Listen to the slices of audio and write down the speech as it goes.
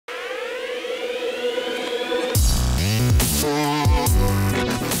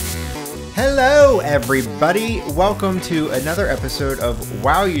Hello everybody! Welcome to another episode of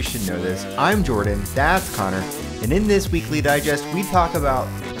WoW You Should Know This. I'm Jordan, that's Connor, and in this weekly digest we talk about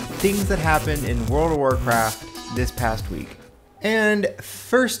things that happened in World of Warcraft this past week. And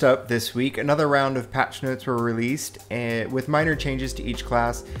first up this week, another round of patch notes were released with minor changes to each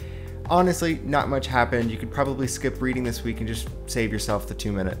class. Honestly, not much happened. You could probably skip reading this week and just save yourself the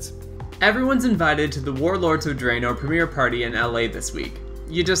 2 minutes. Everyone's invited to the Warlords of Draenor premiere party in LA this week.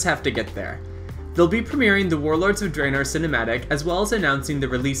 You just have to get there. They'll be premiering the Warlords of Draenor cinematic as well as announcing the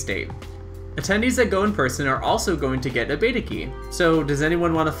release date. Attendees that go in person are also going to get a beta key. So does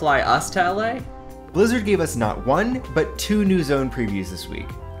anyone want to fly us to LA? Blizzard gave us not one, but 2 new zone previews this week.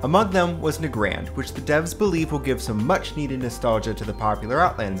 Among them was Nagrand, which the devs believe will give some much needed nostalgia to the popular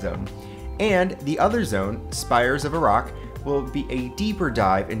Outland zone. And the other zone, Spires of Arak, will be a deeper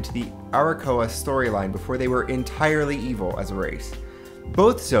dive into the Arakoa storyline before they were entirely evil as a race.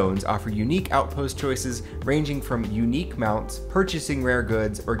 Both zones offer unique outpost choices ranging from unique mounts, purchasing rare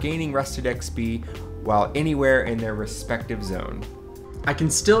goods, or gaining rested XP while anywhere in their respective zone. I can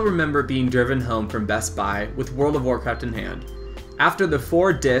still remember being driven home from Best Buy with World of Warcraft in hand. After the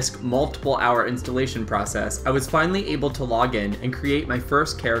 4-disc, multiple-hour installation process, I was finally able to log in and create my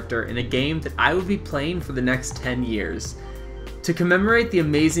first character in a game that I would be playing for the next 10 years. To commemorate the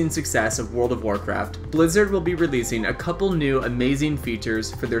amazing success of World of Warcraft, Blizzard will be releasing a couple new amazing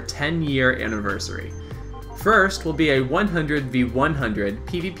features for their 10-year anniversary. First will be a 100v100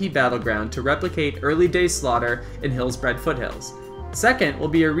 PvP battleground to replicate early day slaughter in Hillsbred Foothills. Second will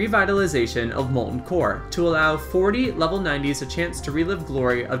be a revitalization of Molten Core to allow 40 level 90s a chance to relive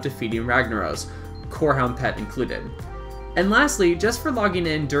glory of defeating Ragnaros, Corehound pet included. And lastly, just for logging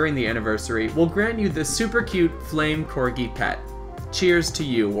in during the anniversary, we'll grant you the super cute Flame Corgi pet. Cheers to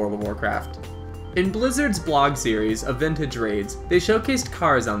you, World of Warcraft. In Blizzard's blog series of vintage raids, they showcased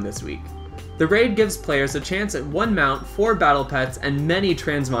Karazhan this week. The raid gives players a chance at 1 mount, 4 battle pets, and many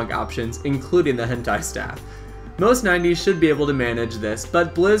transmog options, including the hentai staff. Most 90s should be able to manage this,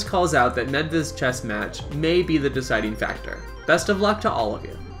 but Blizz calls out that Medv's chess match may be the deciding factor. Best of luck to all of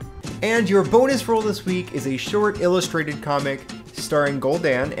you. And your bonus roll this week is a short illustrated comic starring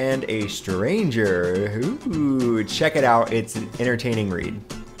Gul'dran and a stranger. Ooh, check it out, it's an entertaining read.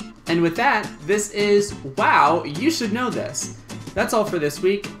 And with that, this is WoW You Should Know This. That's all for this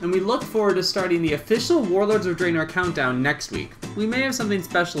week, and we look forward to starting the official Warlords of Draenor countdown next week. We may have something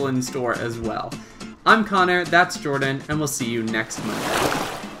special in store as well. I'm Connor, that's Jordan, and we'll see you next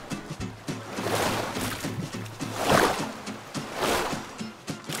Monday.